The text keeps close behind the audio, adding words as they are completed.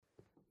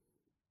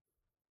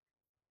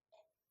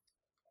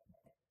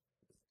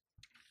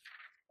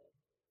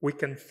we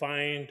can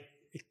find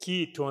a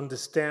key to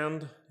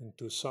understand and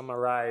to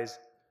summarize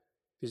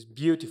this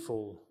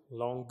beautiful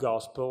long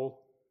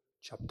gospel,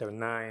 chapter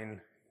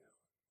 9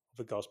 of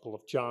the Gospel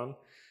of John,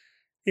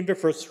 in the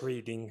first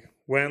reading,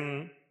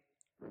 when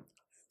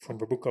from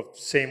the book of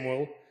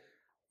Samuel,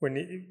 when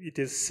it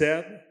is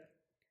said,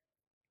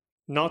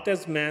 "Not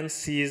as man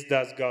sees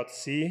does God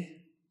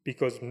see,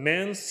 because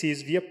man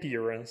sees the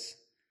appearance,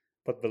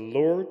 but the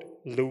Lord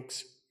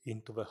looks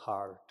into the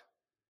heart."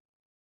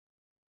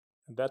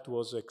 And that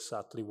was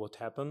exactly what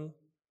happened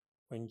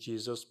when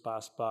Jesus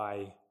passed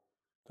by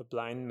the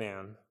blind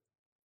man,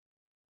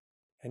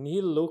 and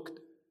he looked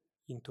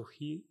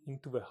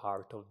into the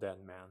heart of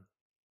that man.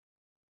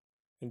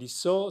 And he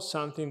saw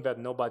something that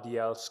nobody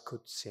else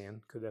could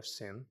have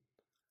seen,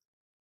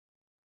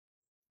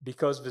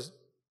 because the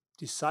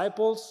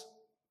disciples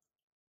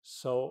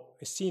saw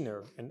a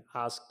sinner and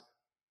asked,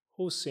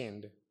 who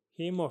sinned,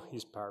 him or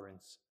his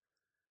parents?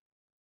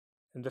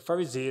 And the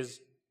Pharisees,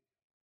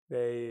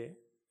 they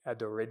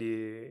had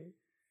already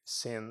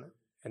seen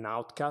an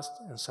outcast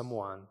and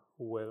someone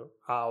who were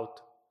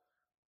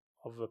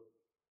of the,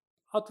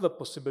 out of the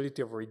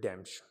possibility of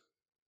redemption.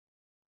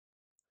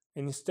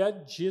 And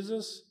instead,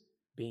 Jesus,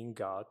 being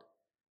God,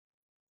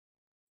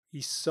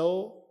 he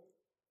saw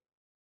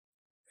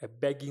a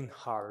begging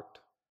heart,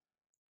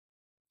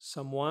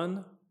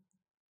 someone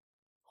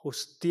who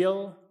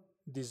still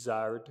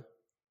desired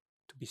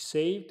to be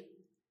saved,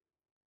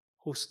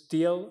 who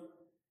still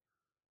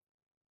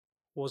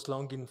was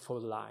longing for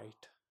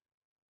light,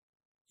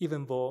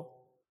 even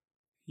though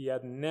he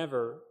had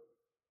never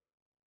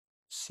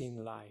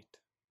seen light.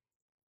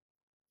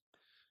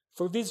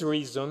 For this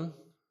reason,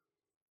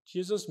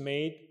 Jesus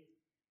made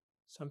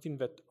something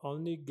that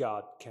only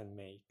God can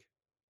make.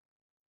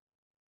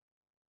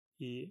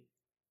 He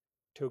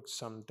took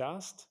some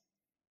dust,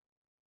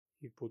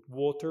 he put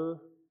water,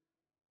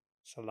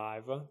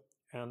 saliva,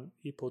 and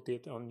he put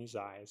it on his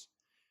eyes,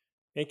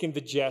 making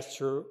the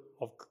gesture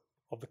of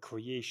the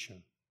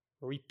creation,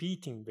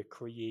 repeating the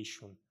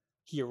creation.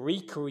 He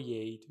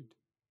recreated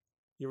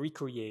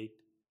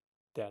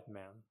that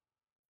man.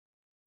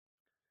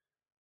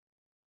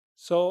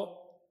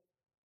 So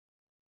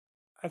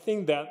I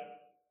think that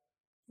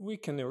we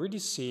can already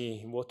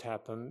see what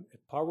happened, a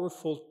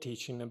powerful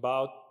teaching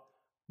about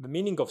the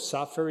meaning of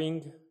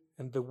suffering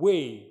and the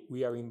way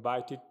we are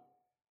invited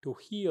to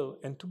heal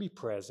and to be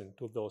present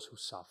to those who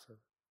suffer.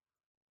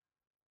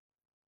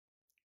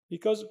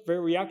 Because the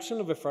reaction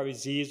of the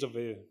Pharisees,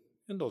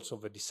 and also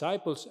the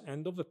disciples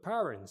and of the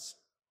parents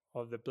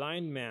of the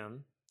blind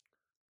man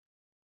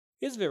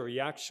is the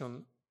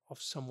reaction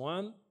of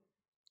someone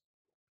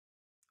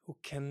who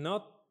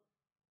cannot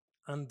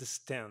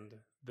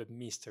understand the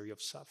mystery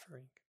of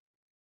suffering.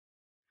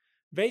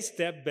 They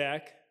step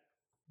back,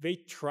 they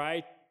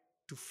try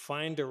to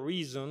find a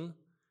reason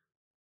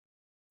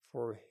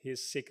for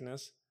his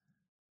sickness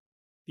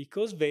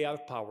because they are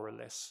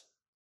powerless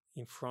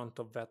in front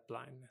of that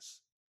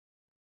blindness.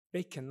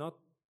 They cannot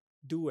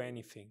do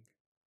anything.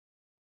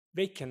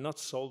 They cannot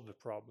solve the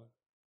problem.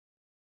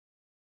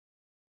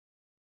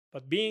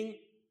 But being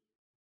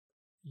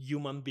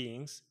human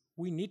beings,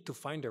 we need to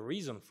find a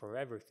reason for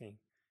everything.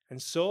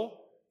 And so,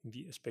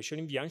 especially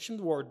in the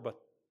ancient world, but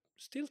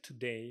still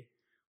today,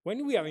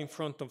 when we are in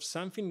front of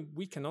something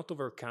we cannot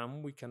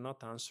overcome, we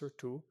cannot answer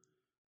to,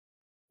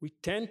 we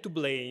tend to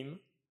blame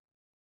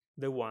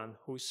the one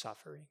who is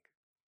suffering.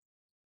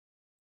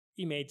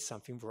 He made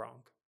something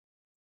wrong.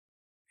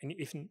 And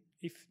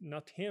if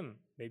not him,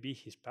 maybe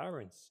his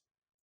parents,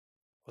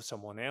 or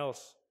someone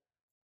else,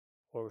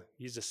 or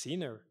he's a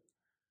sinner.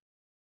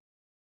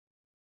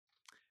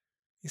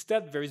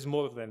 Instead, there is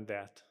more than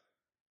that.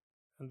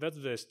 And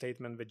that's the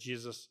statement that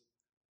Jesus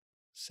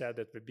said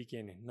at the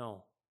beginning.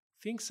 No,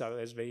 things are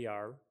as they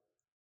are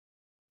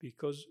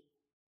because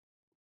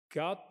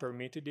God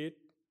permitted it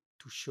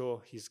to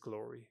show his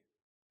glory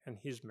and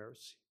his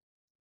mercy.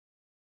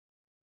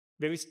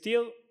 There is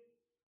still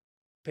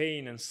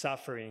pain and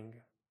suffering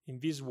in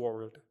this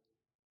world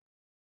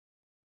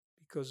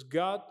because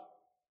God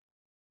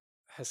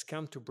has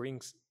come to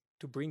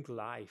bring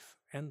life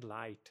and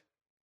light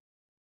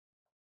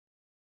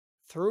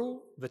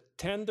through the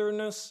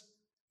tenderness,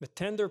 the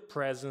tender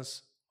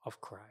presence of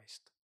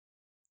Christ.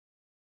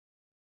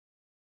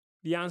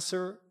 The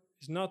answer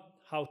is not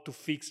how to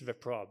fix the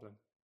problem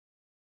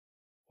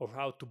or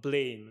how to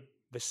blame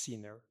the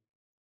sinner,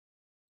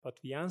 but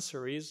the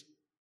answer is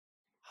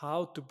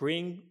how to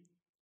bring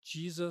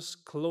Jesus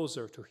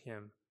closer to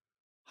him,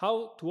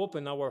 how to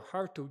open our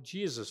heart to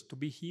Jesus to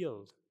be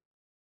healed.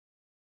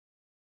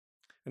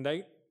 And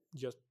I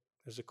just,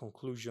 as a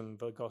conclusion,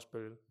 the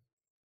gospel,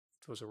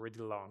 it was already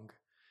long.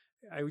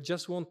 I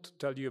just want to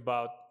tell you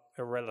about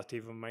a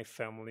relative of my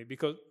family,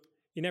 because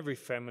in every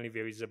family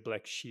there is a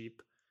black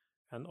sheep,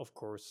 and of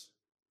course,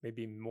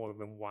 maybe more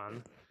than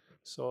one.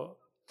 So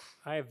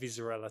I have this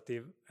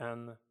relative,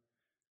 and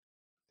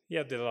he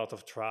had a lot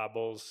of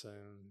troubles,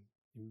 and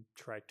he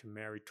tried to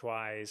marry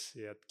twice,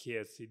 he had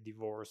kids, he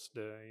divorced,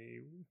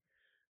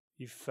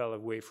 he fell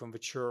away from the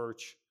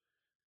church.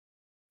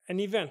 And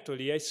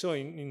eventually I saw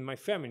in my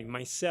family,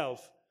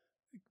 myself,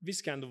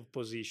 this kind of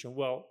position.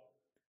 Well,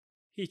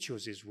 he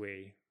chose his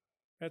way.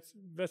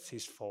 That's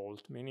his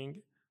fault,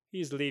 meaning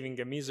he's living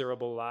a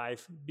miserable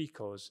life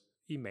because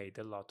he made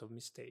a lot of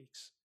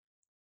mistakes.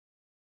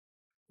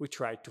 We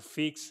tried to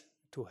fix,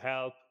 to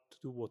help, to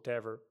do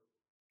whatever,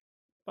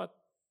 but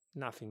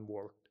nothing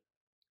worked.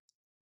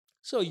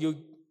 So you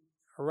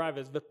arrive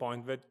at the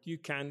point that you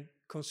can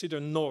consider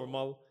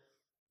normal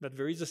that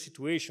there is a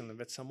situation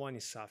that someone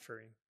is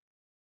suffering.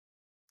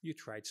 You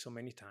tried so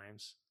many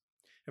times.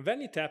 And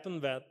then it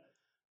happened that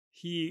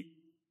he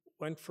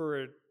went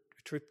for a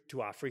trip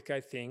to Africa,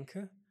 I think,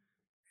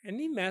 and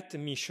he met a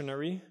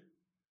missionary.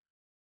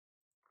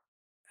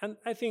 And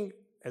I think,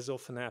 as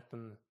often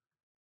happened,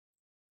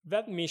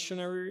 that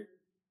missionary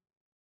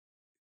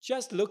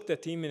just looked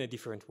at him in a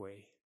different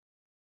way.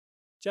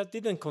 Just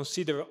didn't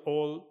consider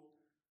all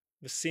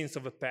the sins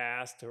of the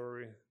past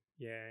or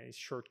his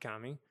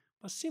shortcoming,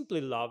 but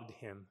simply loved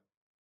him.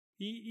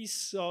 He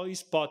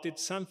spotted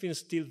something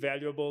still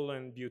valuable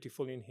and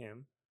beautiful in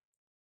him,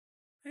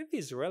 and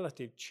his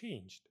relative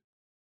changed.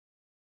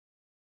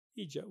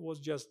 Was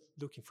just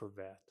looking for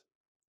that.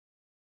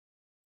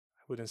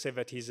 I wouldn't say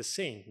that he's a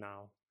saint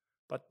now,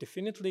 but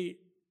definitely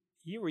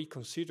he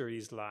reconsidered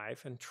his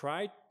life and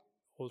tried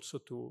also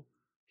to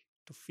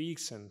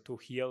fix and to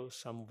heal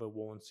some of the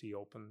wounds he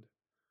opened.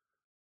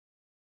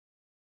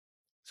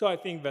 So I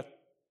think that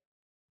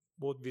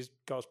what this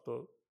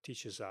gospel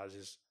teaches us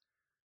is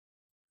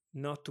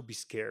not to be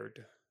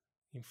scared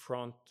in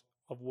front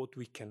of what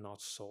we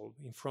cannot solve,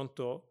 in front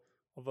of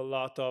a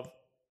lot of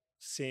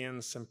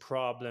sins and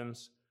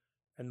problems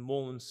and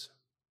wounds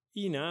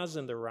in us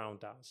and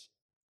around us.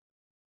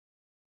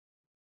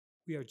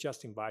 We are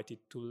just invited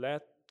to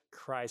let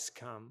Christ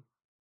come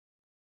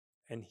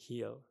and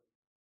heal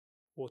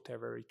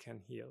whatever he can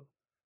heal.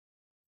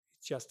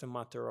 It's just a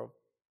matter of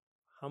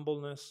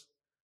humbleness,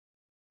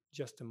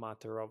 just a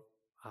matter of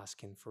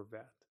asking for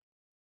that,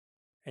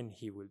 and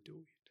he will do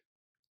it.